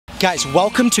Guys,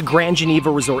 welcome to Grand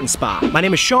Geneva Resort and Spa. My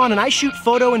name is Sean and I shoot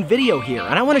photo and video here,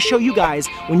 and I want to show you guys,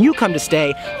 when you come to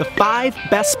stay, the 5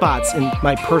 best spots, in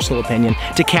my personal opinion,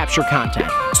 to capture content.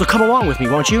 So come along with me,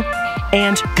 won't you?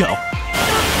 And go.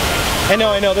 I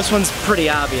know, this one's pretty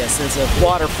obvious. There's a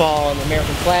waterfall and the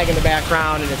American flag in the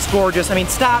background and it's gorgeous. I mean,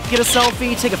 stop, get a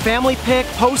selfie, take a family pic,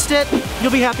 post it.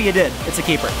 You'll be happy you did. It's a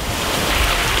keeper.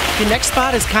 The next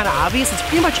spot is kind of obvious. It's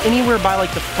pretty much anywhere by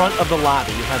like the front of the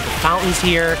lobby. You have the fountains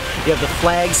here, you have the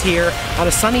flags here. On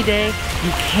a sunny day,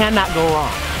 you cannot go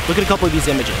wrong. Look at a couple of these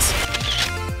images.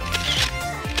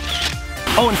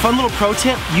 Oh, and fun little pro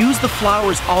tip, use the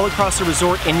flowers all across the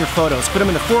resort in your photos. Put them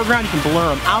in the foreground, you can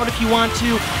blur them out if you want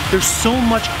to. There's so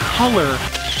much color.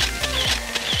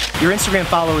 Your Instagram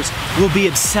followers will be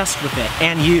obsessed with it,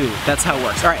 and you. That's how it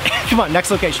works. All right, come on, next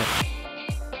location.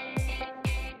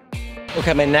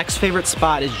 Okay, my next favorite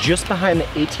spot is just behind the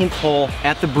 18th hole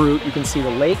at the Brute. You can see the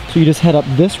lake. So you just head up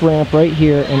this ramp right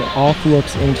here and it all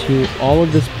looks into all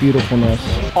of this beautifulness.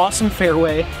 Awesome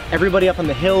fairway. Everybody up on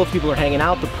the hill, if people are hanging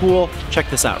out, the pool. Check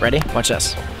this out, ready? Watch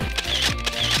this.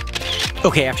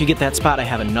 Okay, after you get that spot, I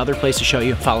have another place to show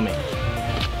you. Follow me.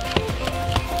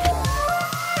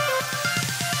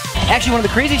 Actually, one of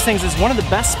the craziest things is one of the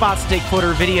best spots to take photo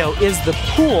or video is the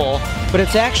pool, but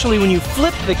it's actually when you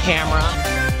flip the camera,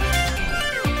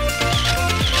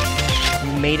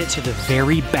 made it to the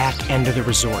very back end of the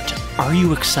resort. Are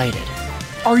you excited?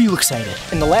 Are you excited?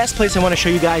 And the last place I want to show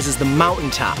you guys is the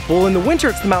mountaintop. Well, in the winter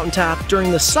it's the mountaintop. During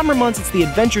the summer months it's the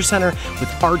adventure center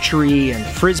with archery and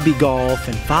frisbee golf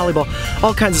and volleyball,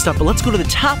 all kinds of stuff. But let's go to the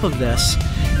top of this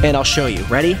and I'll show you.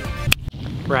 Ready?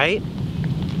 Right?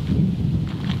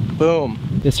 Boom.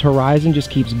 This horizon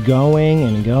just keeps going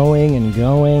and going and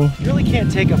going. You really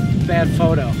can't take a bad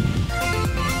photo.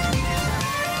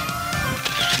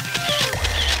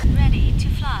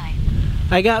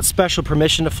 I got special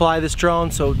permission to fly this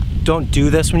drone, so don't do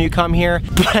this when you come here.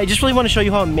 But I just really want to show you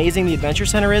how amazing the Adventure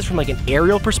Center is from like an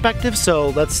aerial perspective, so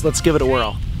let's give it a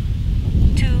whirl.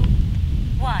 2,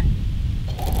 1.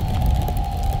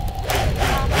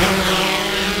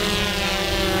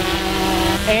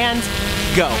 And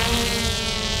go.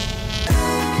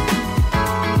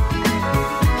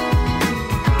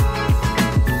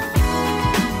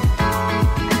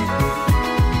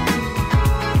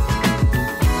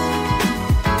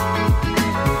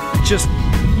 Just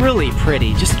really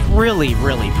pretty, just really,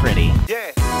 really pretty.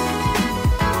 Yeah.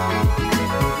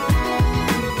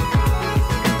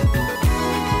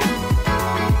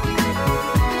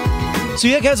 So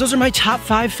yeah guys, those are my top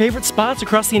 5 favorite spots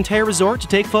across the entire resort to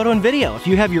take photo and video. If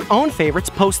you have your own favorites,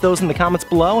 post those in the comments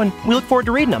below and we look forward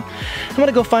to reading them. I'm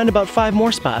gonna go find about 5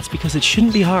 more spots because it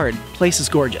shouldn't be hard. The place is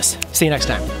gorgeous. See you next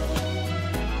time.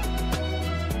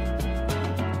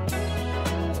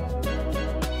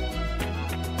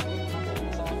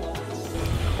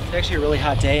 It's actually a really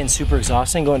hot day and super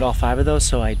exhausting going to all 5 of those,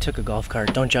 so I took a golf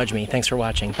cart. Don't judge me. Thanks for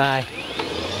watching. Bye.